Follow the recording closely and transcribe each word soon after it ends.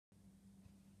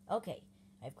Okay,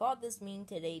 I've called this meeting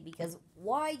today because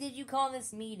why did you call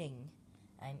this meeting?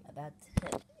 I'm about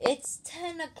to... It's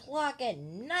 10 o'clock at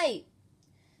night!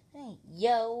 Hey,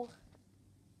 yo.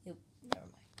 Never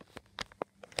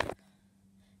mind.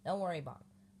 Don't worry, Bob.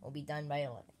 We'll be done by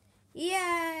 11.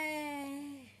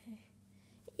 Yay!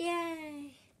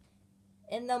 Yay!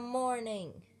 In the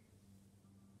morning.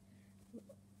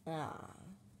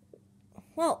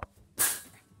 Well.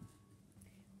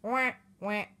 Wah,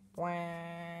 wah, wah.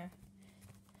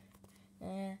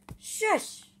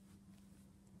 Shush!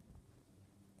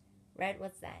 Red,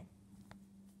 what's that?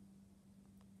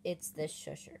 It's the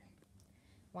Shusher.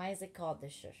 Why is it called the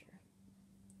Shusher?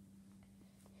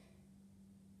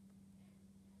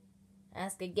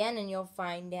 Ask again and you'll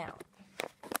find out.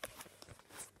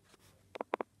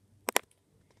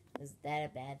 Is that a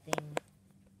bad thing?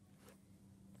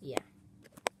 Yeah.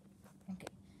 Okay.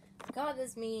 I called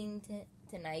this meeting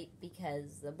tonight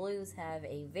because the Blues have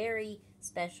a very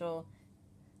special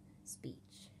speech.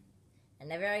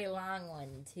 And a very long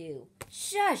one, too.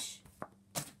 Shush!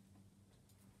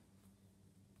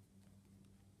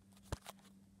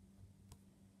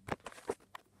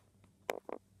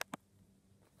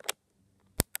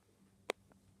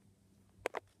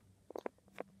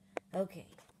 Okay.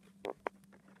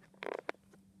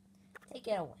 Take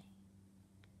it away.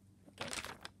 Okay.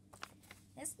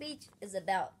 This speech is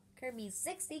about Kirby's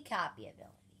 60 copy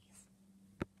abilities.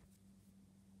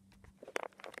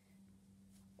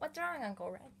 What's wrong,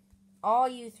 Uncle Red? All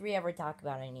you three ever talk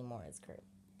about anymore is Kirby.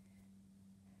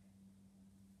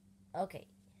 Okay.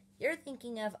 You're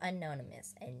thinking of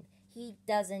Anonymous, and he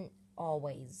doesn't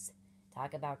always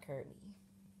talk about Kirby.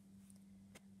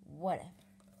 Whatever.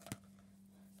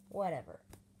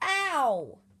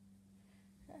 Ow!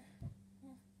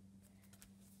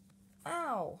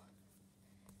 Ow!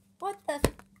 What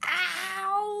the...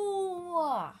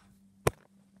 Ow!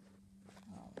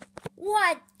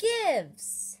 What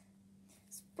gives?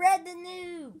 Spread the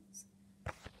news.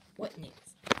 What news?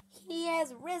 He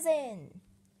has risen.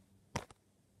 That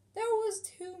was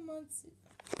 2 months ago.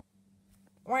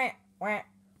 Wah, wah,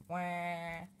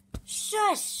 wah.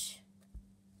 Shush!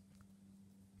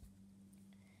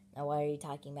 Now, why are you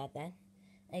talking about that?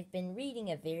 I've been reading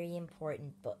a very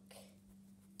important book.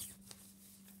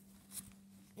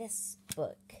 This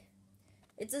book.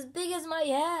 It's as big as my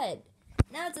head.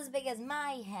 Now it's as big as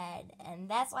my head, and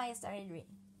that's why I started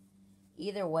reading.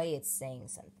 Either way, it's saying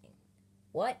something.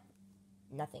 What?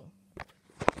 Nothing.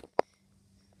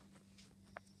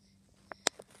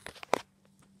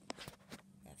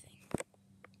 Nothing.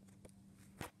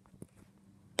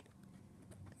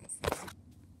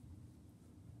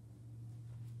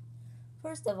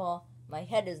 First of all, my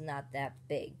head is not that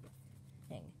big.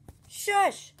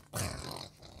 Shush!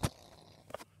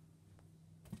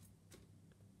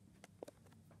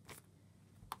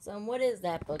 So what is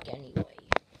that book anyway?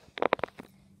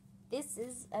 This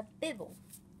is a Bibbl.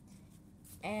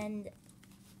 And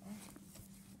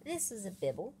this is a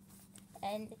Bibbl.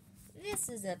 And this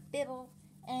is a Bibbl.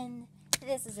 And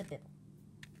this is a Bibbl.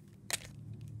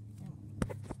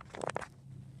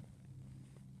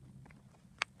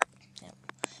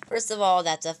 First of all,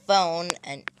 that's a phone,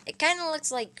 and it kind of looks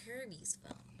like Kirby's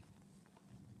phone.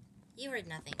 You heard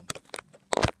nothing.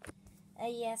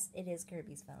 Yes, it is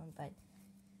Kirby's phone, but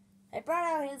I brought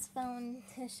out his phone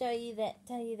to tell you that,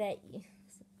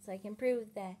 so I can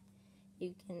prove that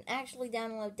you can actually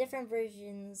download different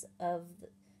versions of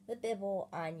the Bibbl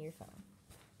on your phone.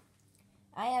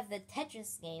 I have the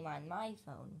Tetris game on my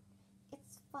phone.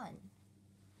 It's fun.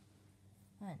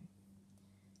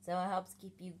 So it helps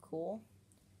keep you cool,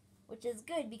 which is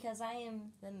good because I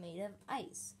am made of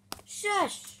ice.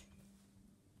 Shush!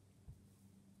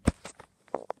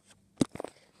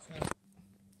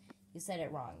 You said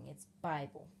it wrong. It's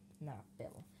Bible, not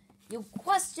Bill. You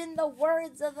question the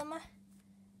words of the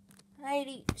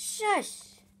mighty.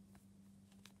 Shush!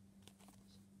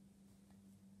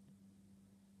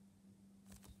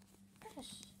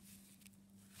 Shush.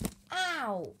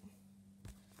 Ow!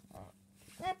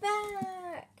 Get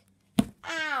back!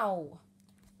 Ow!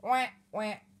 Wah,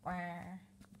 wah, wah.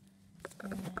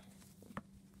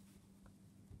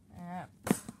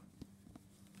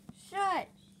 Shush!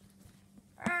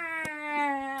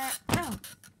 Ow.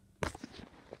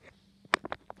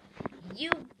 You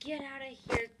get out of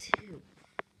here too.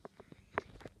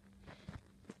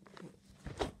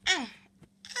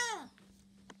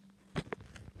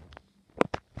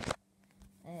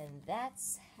 And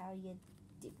that's how you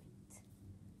do it.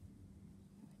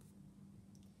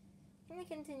 Can we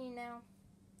continue now?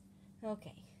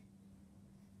 Okay.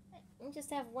 I just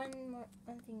have one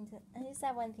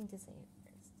thing to say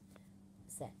first.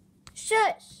 What's that?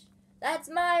 Shush! That's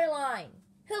my line.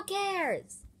 Who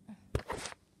cares?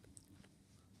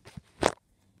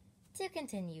 To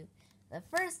continue, the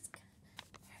first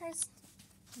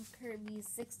Kirby's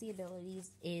 60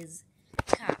 abilities is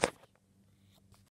Cock.